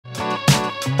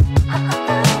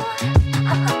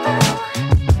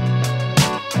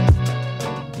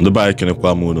The bike can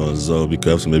come on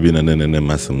because maybe in an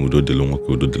massive udo de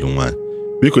lunwa.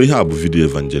 Because you have video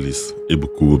evangelist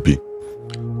Ebuka Obi.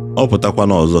 Ọ pụtakwa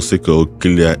na ọzọ sị ka o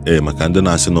clear air maka ndị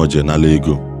na-asị na oje n'ala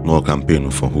ego no campaign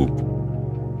for hope.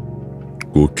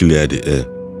 Go clear the air.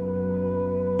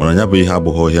 Mana nya bụ ihe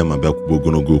abụghị ihe ma bịa kwuo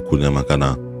ogologo okwu na maka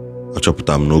na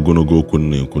achọpụta m na ogologo okwu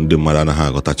na-ekwu ndị mmadụ anaghị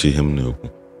aghọtacha ihe m na-ekwu.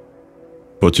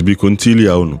 But biko ntili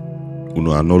ya unu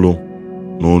anụlụ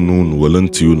n'onu unu wele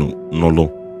ntị unu nụlụ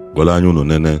wele anya unu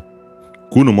nene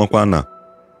ka unu makwa na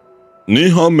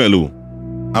n'ihe o melu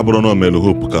abụrụ na o melu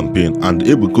hope campaign and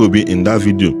Ebuka Obi in that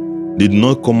video did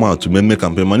not come out to make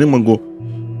campaign mana ịmago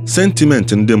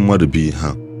sentiment ndị mmadụ bi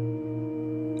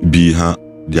ha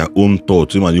their own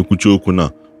thoughts ma ikwuchi okwu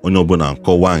na onye ọbụla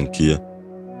nkọwa nke ya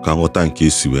ka nghọta nke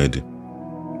esi wee dị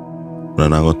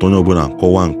na nghọta onye ọbụla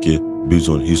nkọwa nke based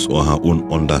on his or her own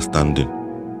understanding.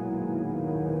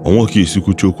 Onwe ka isi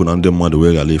kwuchi okwu na ndị mmadụ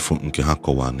wee ghara efu nke ha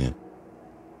kọwa na ya.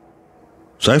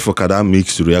 So ifo kada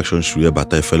mixed reaction shwe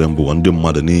bata efele mbụ ndị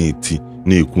mmadụ na-eti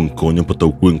na-ekwu nke onye pụta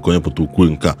ukwe nke onye pụta ukwe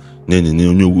nke na-enyenye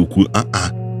onye ukwu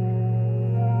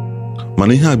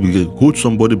mana ihe a bụ hold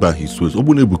somebody by his waist. Ọ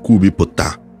bụ na Ebuka Obi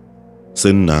pụta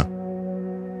sị na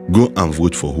go and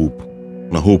vote for hope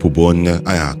na hope bụ onye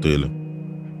anyị atụ elu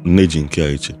nne ji nke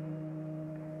a iche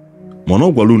mana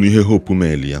ọ gwara unu ihe hope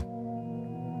meeli ya.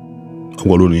 Ọ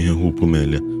gwara unu ihe hope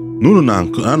meeli ya n'unu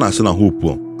na-asị na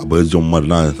hope abụ ezi mmadụ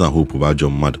na-asị na hope bụ ajọ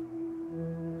mmadụ.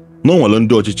 N'onwere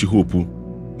ndị ọchịchị hope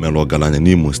mere ọgaranya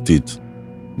n'Imo steeti.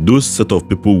 Those set of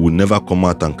people will never come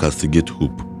out and castigate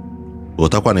hope.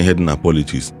 Ọtakwa na ihe dị na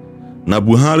politics na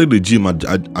Buhari regime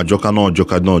ajọka na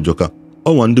ọjọka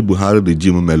ọnwa ndị Buhari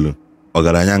regime melu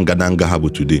ọgaranya ngadanga ha bụ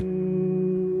today.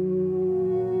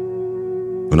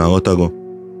 Una aghọtago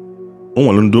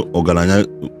onwere ndị ọgaranya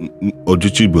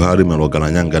ọjịchị Buhari mere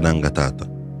ọgaranya ngadanga tata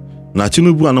na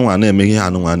Tinubu anụnwa na-eme ihe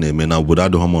anụnwa na-eme na obodo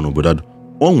adụ homon obodo adụ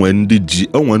onwe ndị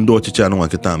ọchịchị anụnwa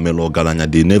kịta mere ọgaranya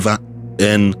they never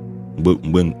end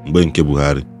mgbe nke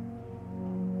Buhari.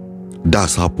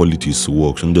 That's how politics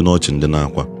works. Ndị n'ọchị ndị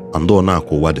na-akwa and ọ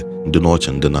na-akwa ụwa dị ndị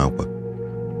n'ọchị ndị na-akwa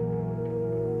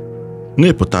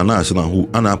na-epụta na-asị na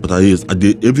a na-apụta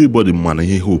everybody mana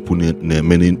ihe hope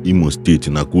na-eme n'Imo steeti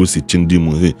na ka o si chi ndị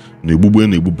Imo na egbugbe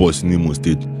na-egbu bọs n'Imo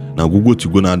steeti na gwugwo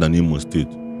tigo na-ada n'Imo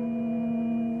steeti.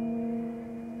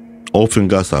 All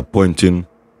fingers are pointing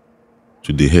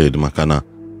to the head maka na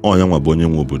onye nwa bụ onye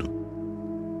nwe obodo,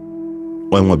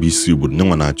 onye nwa bụ isi obodo, nye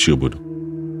nwa na-achị obodo.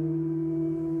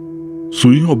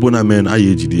 So ihe ọbụla mere na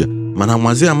anyị ejide ya mana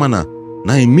mazi ama na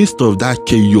in midst of that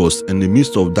chaos and the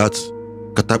midst of that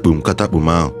katakpum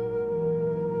ahụ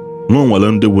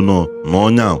n'onwere ndị bụ na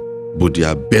onye ahụ bụ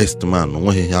their best man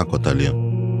nweghị ihe akọtara ya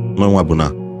n'ọnwa bụ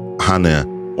na ha na ya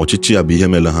ọchịchị ya bụ ihe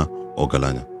mere ha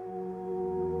ọgaranya.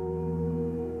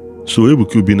 So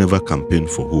Ebuka Obi never campaign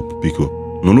for hope biko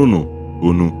nụnụnụ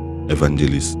onu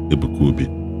Evangelist Ebuka Obi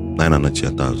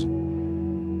 900,000.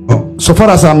 So far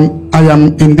as I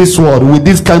am in this world with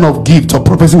this kind of gift of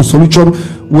prophecy with solution,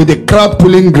 with the crowd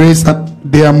pulling grace, and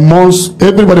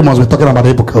everybody must be talking about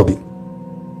Ebuka Obi.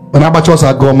 When amateurs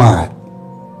are go mad,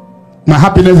 my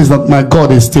happiness is that my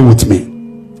God is still with me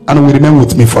and will remain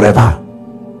with me forever.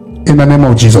 In the name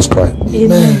of Jesus Christ.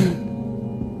 Amen.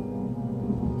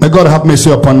 May God have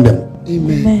mercy upon them.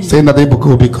 Amen. Saying that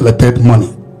Ebuka Obi collected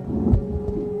money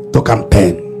to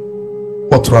campaign.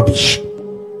 What rubbish.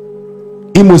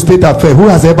 Imo State affair. Who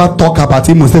has ever talked about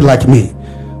Imo State like me?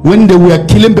 When they were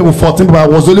killing people, 14 people, I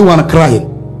was the only one crying.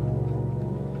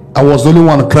 I was the only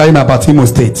one crying about Imo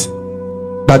State.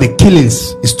 That the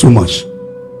killings is too much.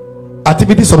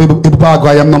 Activities of Ibuka,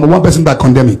 I am number one person that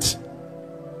condemn it.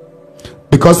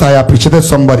 Because I appreciated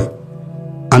somebody.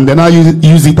 And then I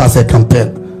use it as a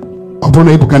campaign. Upon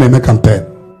Ibuka make campaign.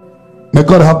 May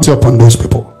God have mercy upon those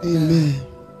people. Amen.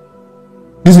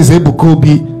 This is Ebuka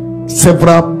Obi.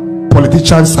 Several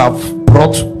politicians have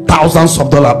brought thousands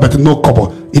of dollars, but no cover.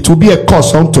 It will be a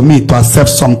cost unto me to accept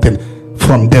something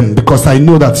from them because I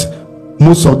know that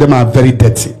most of them are very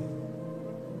dirty.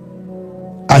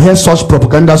 I hear such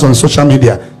propagandas on social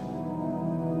media.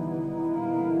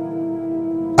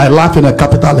 I laugh in a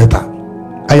capital letter.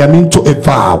 I am into a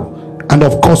vow. And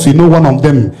of course, you know, one of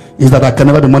them is that I can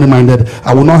never be money minded.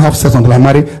 I will not have sex until I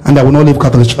marry, and I will not leave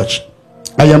Catholic Church.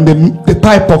 I am the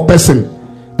type of person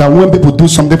that when people do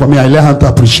something for me, I learn how to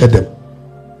appreciate them.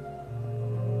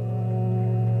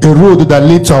 A road that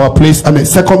leads to our place and a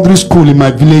secondary school in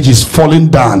my village is falling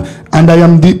down, and I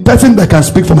am the person that can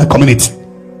speak for my community.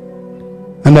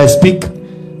 And I speak,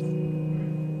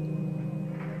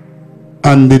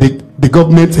 and the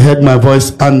government heard my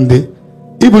voice, and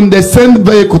even they send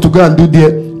vehicle to go and do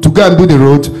the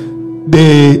road.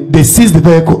 they seized the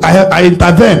vehicle. I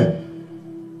intervened.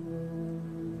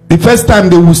 The first time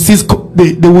they will seize,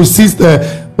 they will seize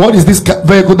what is this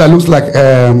vehicle that looks like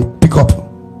pickup?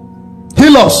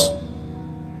 Helos.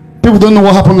 People don't know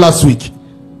what happened last week.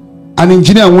 An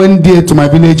engineer went there to my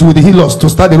village with the Helos to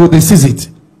start the road. They seized it.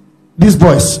 These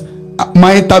boys,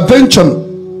 my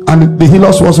intervention, and the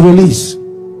Helos was released.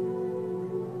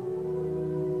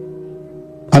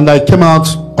 And I came out,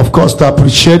 of course, to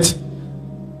appreciate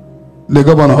the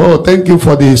governor. Oh, thank you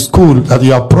for the school that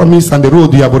you have promised and the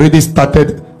road you have already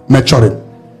started maturing.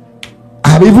 I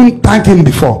have even thanked him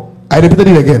before. I repeated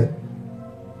it again.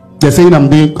 They're saying I'm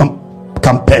doing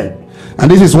campaign. And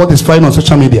this is what is flying on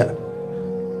social media.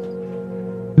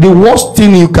 The worst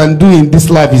thing you can do in this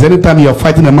life is anytime you are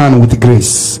fighting a man with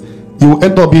grace, you will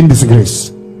end up being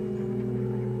disgraced.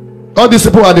 All these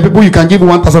people are the people you can give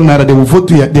 1,000 naira, they will vote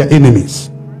to their enemies.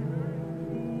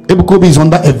 Ebuka Obi is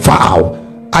under a vow.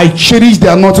 I cherish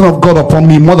the anointing of God upon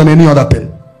me more than any other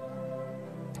thing.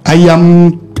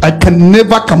 I can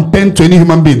never campaign to any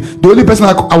human being. The only person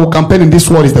I will campaign in this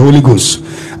world is the Holy Ghost.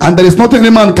 And there is nothing any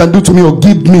man can do to me or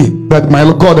give me that my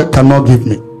God cannot give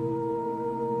me.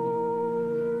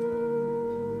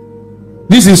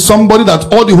 This is somebody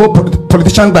that all the whole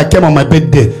politicians that came on my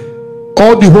birthday,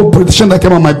 all the whole politicians that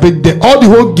came on my birthday, all the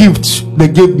whole gifts they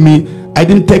gave me, I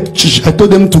didn't take. I told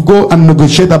them to go and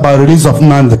negotiate about the release of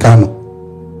Nnamdi Kanu.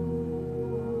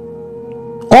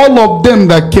 All of them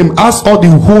that came, asked all the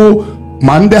whole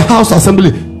man, the House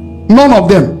Assembly, none of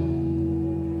them.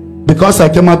 Because I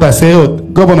came out, I say, oh,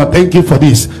 Governor, thank you for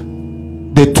this.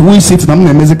 They twist it, I'm an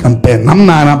amazing campaign. I'm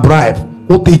not a bribe.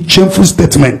 What a shameful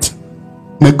statement.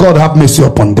 May God have mercy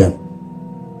upon them.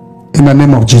 In the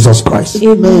name of Jesus Christ.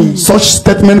 Amen. Such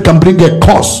statement can bring a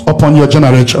curse upon your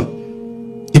generation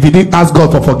if you didn't ask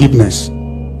God for forgiveness.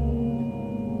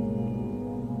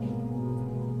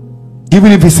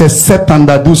 Even if it's a Satan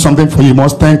that do something for you, you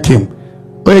must thank him.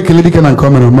 You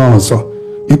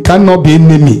cannot be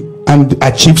enemy and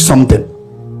achieve something.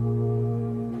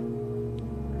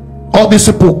 All these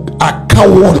people are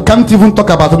cowards. Can't even talk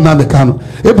about Nnamdi Kanu.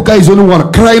 Ebuka is the only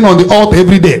one crying on the altar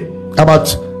every day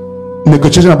about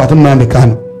negotiation about Nnamdi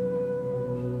Kanu.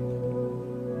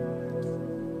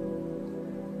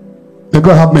 May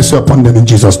God have mercy upon them in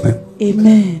Jesus' name.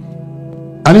 Amen.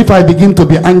 And if I begin to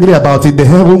be angry about it, the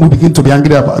heaven will begin to be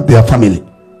angry about their family.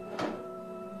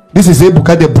 This is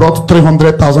Ebuka. They brought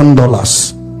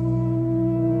 $300,000.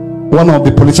 One of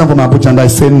the politicians from Abuja, and I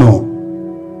said no.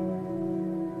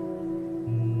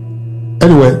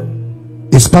 Anyway,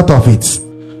 it's part of it.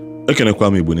 Ekene kwa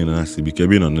Igbo niile na-asị biko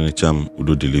ebe ị nọ na-enecha m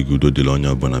udo dịrị gị udo dịrị onye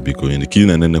ọbụla biko onye ka ị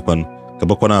na-enenekwa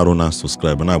kabakwa na-arụ na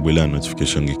subscribe na agbele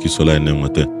notification gị ka isola anyị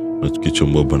na-enweta notification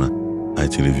mgbe ọbụla anyị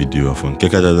tiri vidiyo ọfụ nke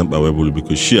kachasị mkpa wee bụrụ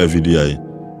biko share vidiyo anyị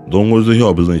dọọ nwezo ihe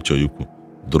ọbụla ị chọrọ ikwu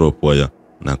drop ya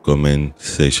na comment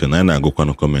section. Anyị na-agụkwa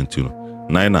na comment unu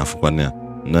na anyị na-afụkwa ya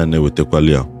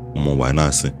na-ewetakwali ya ụmụ nwaanyị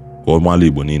na-asị ka ọ maala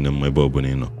Igbo niile mma ebe ọbụla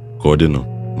ị nọ ka ọ dị nọ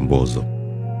mgbe ọzọ.